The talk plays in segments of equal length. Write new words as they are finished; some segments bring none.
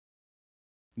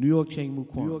New York Chang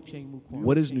Muquan.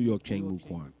 What is New York Chang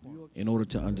Muquan? In order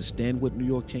to understand what New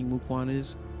York Chang Muquan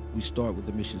is, we start with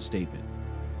the mission statement.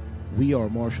 We are a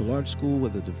martial arts school where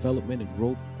the development and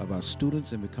growth of our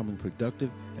students and becoming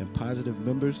productive and positive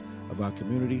members of our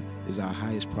community is our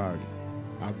highest priority.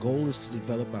 Our goal is to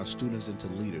develop our students into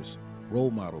leaders,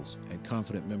 role models, and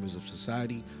confident members of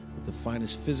society with the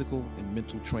finest physical and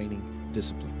mental training,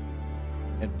 discipline,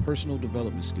 and personal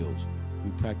development skills.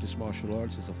 We practice martial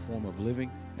arts as a form of living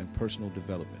and personal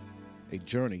development, a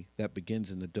journey that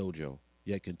begins in the dojo,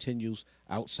 yet continues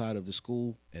outside of the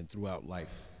school and throughout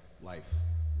life.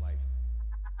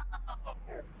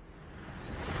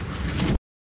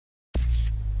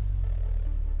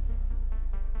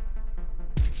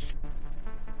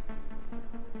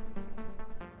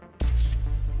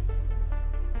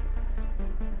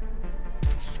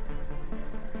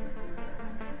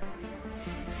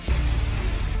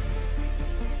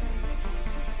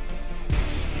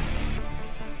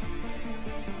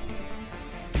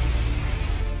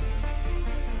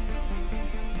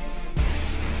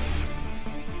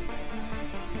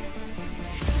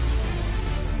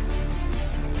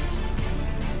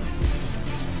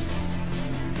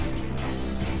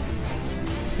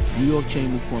 New York Chang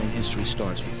Muquan history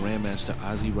starts with Grandmaster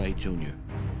Ozzie Wright Jr.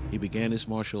 He began his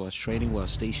martial arts training while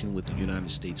stationed with the United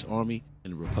States Army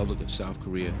in the Republic of South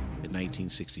Korea in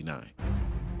 1969.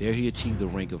 There he achieved the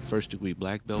rank of first degree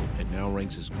black belt and now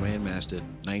ranks as Grandmaster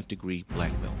 9th degree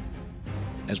black belt.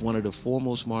 As one of the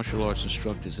foremost martial arts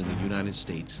instructors in the United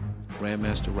States,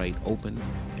 Grandmaster Wright opened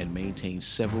and maintained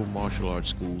several martial arts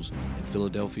schools in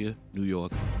Philadelphia, New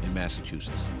York, and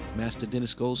Massachusetts. Master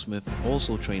Dennis Goldsmith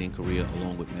also trained in Korea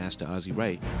along with Master Ozzie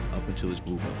Wright up until his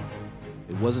blue belt.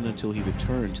 It wasn't until he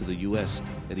returned to the U.S.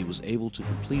 that he was able to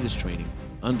complete his training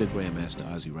under Grandmaster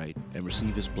Ozzie Wright and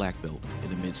receive his black belt in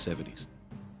the mid-70s.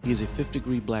 He is a 5th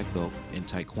degree black belt in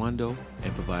Taekwondo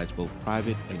and provides both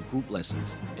private and group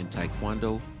lessons in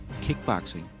Taekwondo,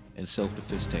 kickboxing, and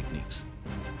self-defense techniques.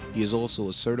 He is also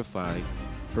a certified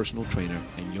personal trainer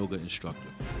and yoga instructor.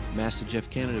 Master Jeff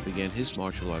Canada began his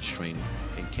martial arts training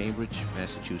in Cambridge,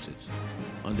 Massachusetts,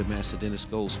 under Master Dennis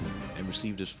Goldsmith and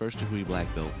received his 1st degree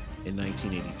black belt in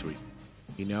 1983.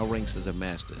 He now ranks as a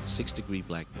Master 6th degree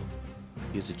black belt.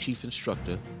 He is the chief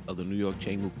instructor of the New York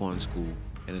Chang Muquan School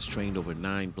and has trained over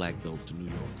 9 black belts in New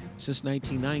York. Since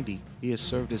 1990, he has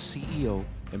served as CEO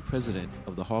and president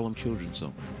of the Harlem Children's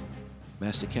Zone.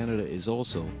 Master Canada is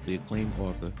also the acclaimed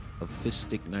author of Fist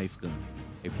Stick Knife Gun,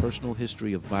 a personal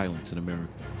history of violence in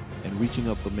America, and Reaching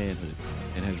Up for Manhood,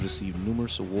 and has received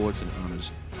numerous awards and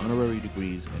honors, honorary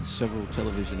degrees, and several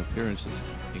television appearances,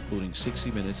 including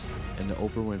 60 Minutes and The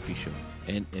Oprah Winfrey Show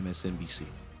and MSNBC.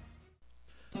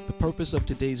 The purpose of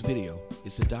today's video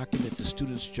is to document the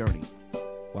student's journey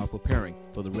while preparing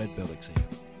for the Red Belt exam.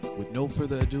 With no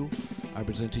further ado, I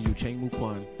present to you Chang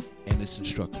Muquan and its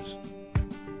instructors.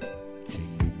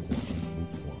 Chang Muquan.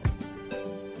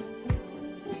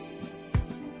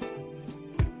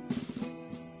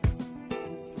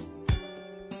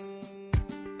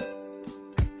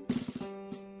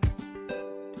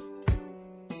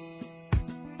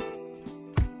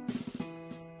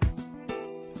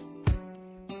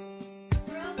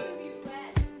 Where else have you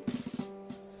read?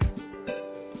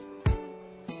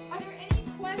 Are there any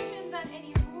questions on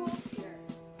any rules here?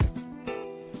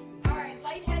 All right,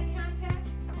 light head contact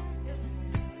is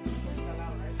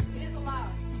allowed, right? It is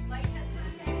allowed. Light head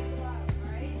contact is allowed,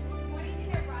 all right? So when you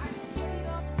hit rock, put it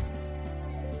up.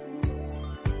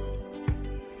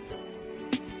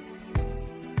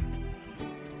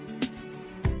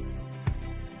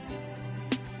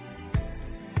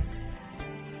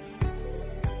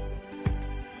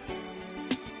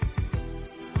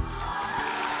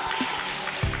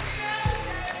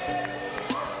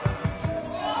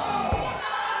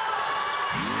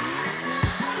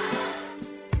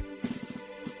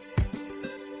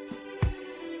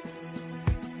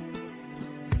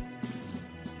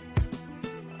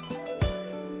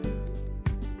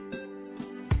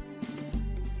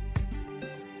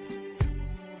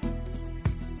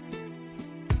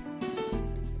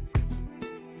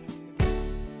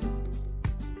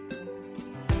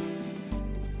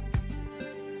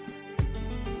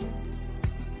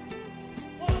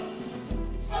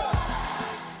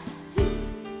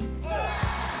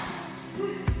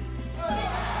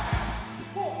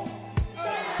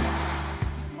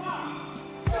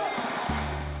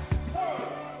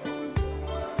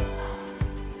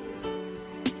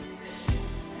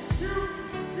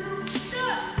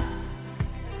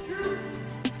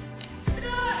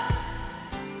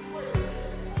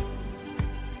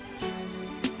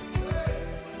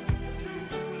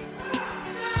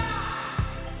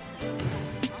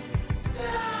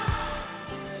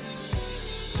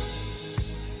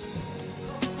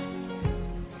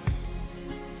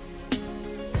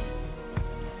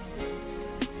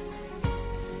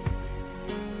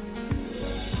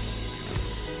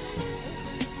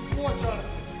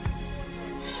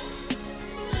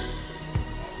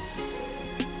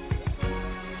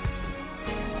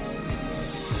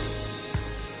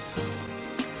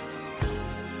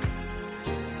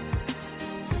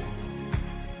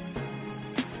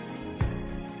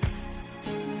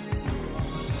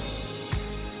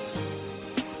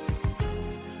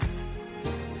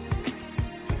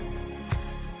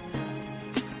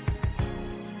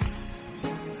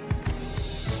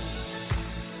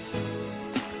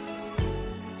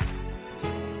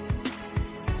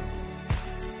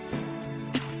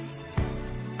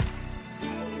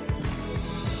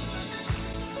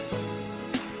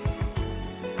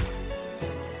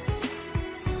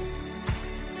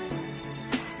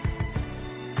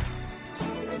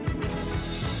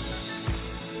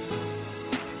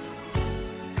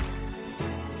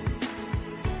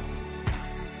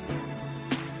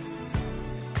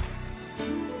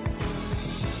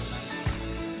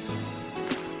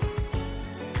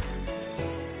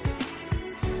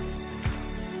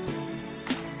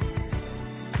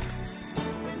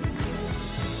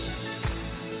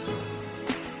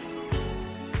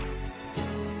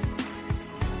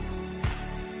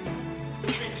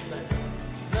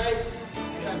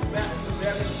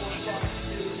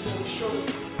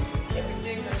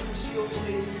 see on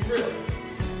stage is real.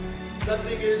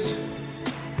 Nothing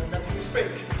is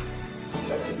fake.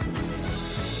 So,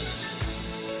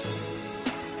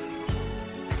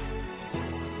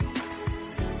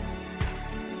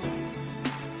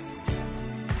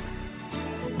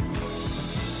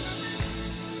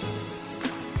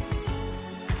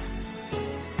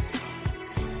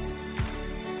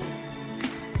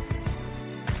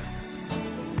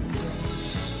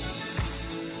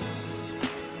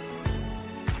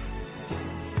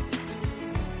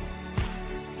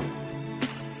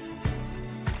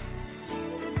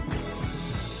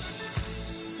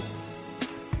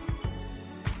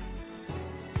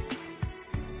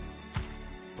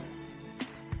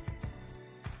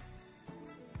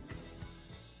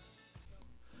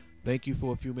 Thank you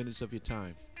for a few minutes of your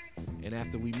time. And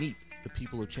after we meet the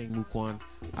people of Chang Mu Kwan,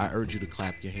 I urge you to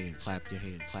clap your hands, clap your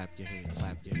hands, clap your hands,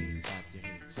 clap your hands, clap your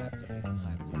hands, clap your hands,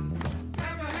 clap your hands.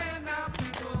 Clap your hands now,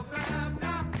 people, clap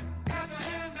now. Clap your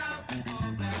hands now, people,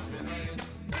 clap your hands.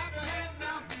 Clap your hands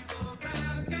now, people,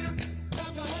 clap again.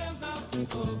 Clap your hands now,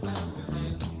 people, clap your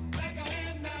hands. Clap your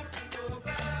hands now, people,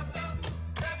 clap now.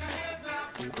 Clap your hands now,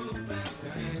 people, clap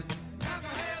your hands. Clap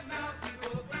your hands now,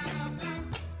 people, clap now.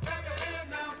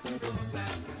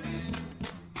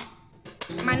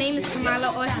 My name is Kamala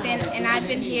Austin, and I've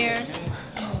been here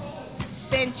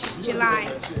since July.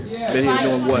 Been here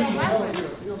doing what?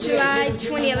 July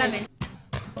 2011.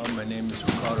 My name is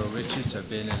Ricardo Richards. I've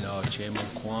been in Chang Mu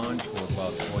Kwan for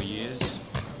about 4 years.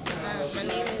 My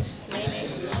name is Nene,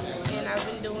 and I've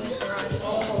been doing karate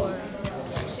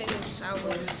since I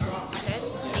was 10,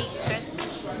 8, 10.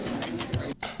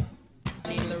 My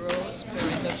name is LaRose,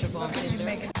 parent of Siobhan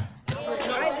Pinder.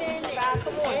 I've been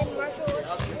in martial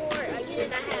arts for a year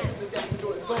and a half.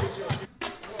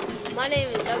 My name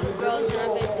is Douglas Gross, and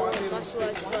I've been doing martial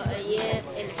arts for a year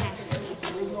and a half.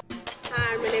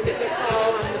 Hi, my name is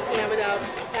Nicole. I'm the parent of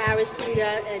Paris, Peter,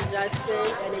 and Justin,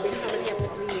 and they've been coming here for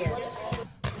 3 years.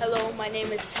 Hello, my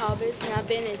name is Thomas, and I've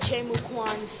been in Chang Mu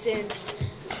Kwan since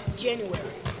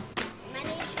January. My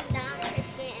name is Don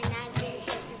Christian, and I've been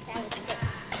here since I was 6.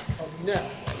 oh, no.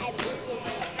 I've been here.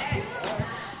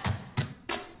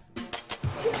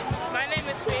 My name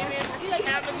is Fabian, and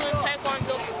I've been doing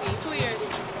Taekwondo for 2 years.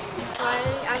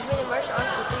 I've been in martial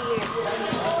arts for 3 years.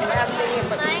 I've been here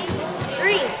for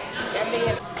 3. I've been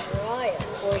here Royal.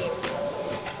 4 years.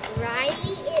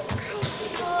 Riley and I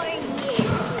 4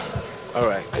 years. All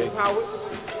right. I'm Howard.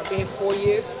 I've been here 4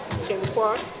 years, Chang Mu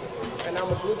Kwan, and I'm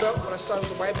a blue belt. When I started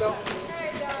with a white belt,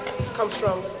 this comes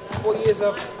from 4 years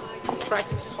of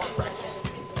practice, hard practice.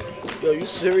 Yo, you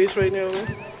serious right now,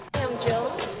 man? I'm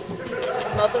Joan,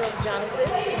 mother of Jonathan.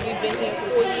 We've been here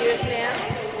 4 years now.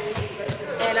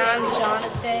 And I'm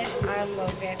Jonathan. I'm a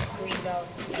vet green belt,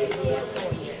 and here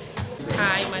 4 years.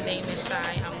 Hi, my name is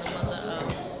Shai. I'm the mother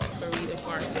of Farida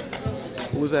Farkas.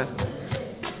 Who's that?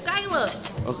 Skylar!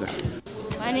 Okay.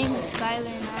 My name is Skylar,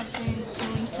 and I've been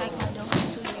doing Taekwondo for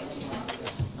 2 years.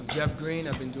 I'm Jeff Green.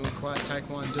 I've been doing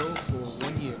Taekwondo for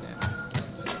 1 year now.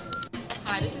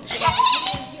 Hi, this is Sarah.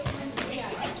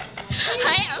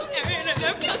 Hi, I'm Erin, and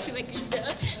I'm Kelsey like you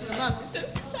know. My mom is so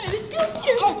excited. Come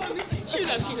here, mommy. She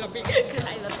loves me because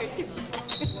I love her too.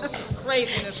 This is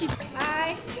craziness.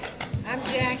 Hi, I'm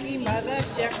Jackie, mother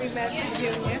of Jeffrey Medford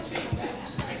Jr.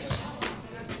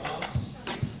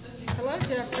 Hello,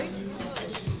 Jeffrey.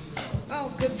 Oh,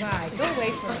 goodbye. Go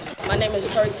away from me. My name is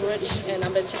Tariq Rich, and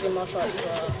I've been taking martial arts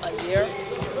for a year.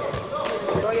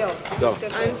 Go.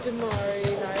 I'm Damari,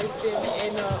 and I've been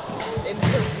in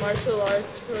martial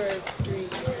arts for 3 years.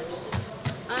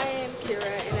 I am Kira,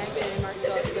 and I've been in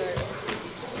martial arts for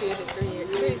 2 to 3 years.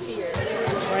 3 to 2 years.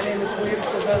 My name is William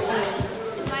Sylvester.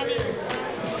 My name is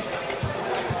Miles.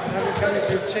 I've been coming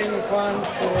to Chang Mu Kwan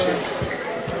for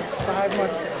 5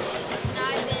 months now. And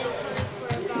I've been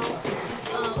coming for about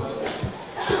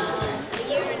a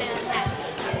year and a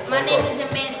half. My name is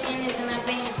Amanda Sanders, and I've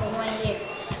been here for 1 year.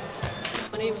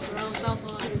 My name is Darrell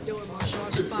Southlaw. I've been doing martial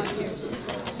arts for 5 years.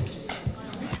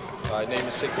 My name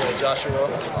is Sinclair Joshua.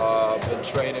 I've been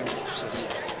training since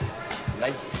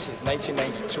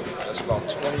 1992. That's about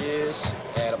 20 years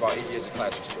and about 8 years of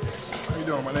class experience. How you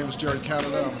doing? My name is Jerry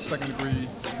Canada. I'm a second-degree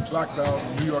black belt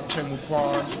in New York Chang Mu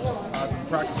Kwan. I've been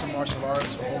practicing martial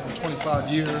arts for over 25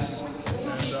 years,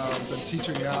 and I've been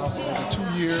teaching now for over 2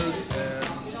 years, and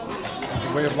it's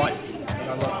a way of life, and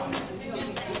I love it.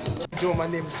 My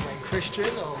name is Dwayne Christian.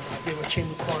 I've been with Chang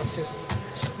Mu Kwan since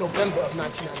November of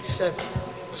 1997.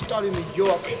 I started in New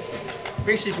York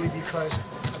basically because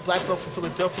a black belt from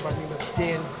Philadelphia by the name of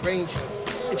Dan Granger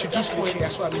introduced me to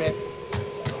That's where I met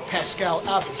Pascal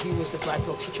Albert. He was the black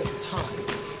belt teacher at the time.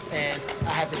 And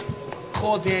I had the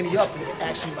called Danny up and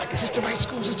asked him, like, is this the right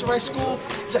school? Is this the right school?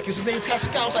 He's like, is his name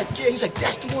Pascal? I was like, yeah. He's like,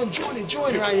 that's the one, join it, join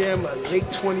it. Here I am, a late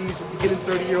 20s, beginning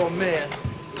 30-year-old man.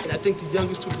 And I think the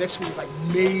youngest student next to me was like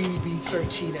maybe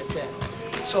 13 at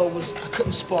that. So it was, I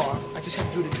couldn't spar. I just had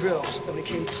to do the drills. And when it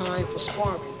came time for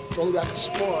sparring, the only way I could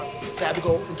spar was I had to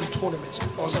go and do tournaments.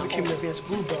 Once I became an advanced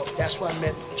blue belt, that's where I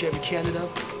met Jerry Canada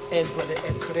and brother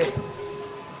Ed Correa.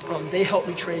 They helped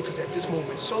me train because at this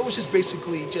moment, so it was just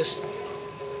basically just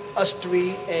us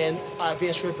three and our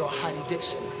advanced red belt, Heidi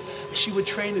Dixon. She would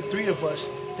train the three of us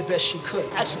the best she could.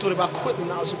 I actually thought about quitting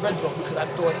when I was a red belt because I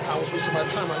thought I was wasting my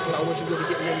time. I thought I wasn't really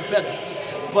getting any better.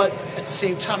 But at the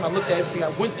same time, I looked at everything I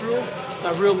went through and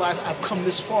I realized I've come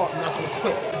this far, I'm not going to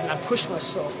quit. And I pushed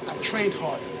myself, I trained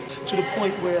harder to the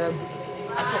point where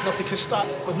I felt nothing could stop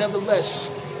me. But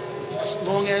nevertheless, as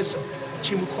long as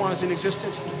Chang Kwan is in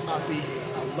existence, I'll be here.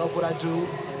 I love what I do.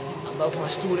 I love my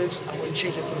students. I wouldn't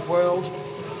change it for the world.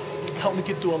 It helped me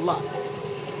get through a lot.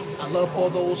 I love all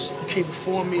those who came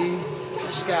before me,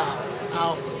 Pascal,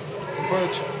 Albert,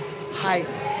 Roberto, Heidi,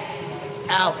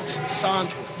 Alex,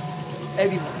 Sandra,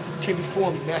 everyone came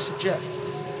before me, Master Jeff,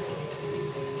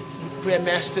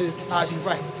 Grandmaster Ozzy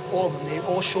Wright, all of them, they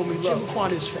all showed me love. Chang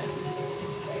Kwan is family.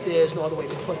 There's no other way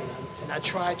to put it. And I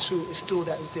try to instill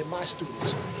that within my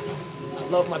students. I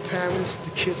love my parents,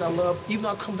 the kids I love. Even though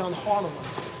I come down Harlem,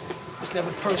 it's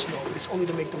never personal. It's only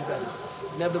to make them better.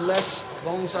 Nevertheless, as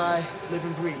long as I live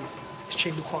and breathe, it's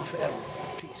Chang Kwan forever.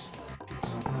 Peace.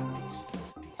 Peace. Peace.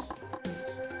 Peace.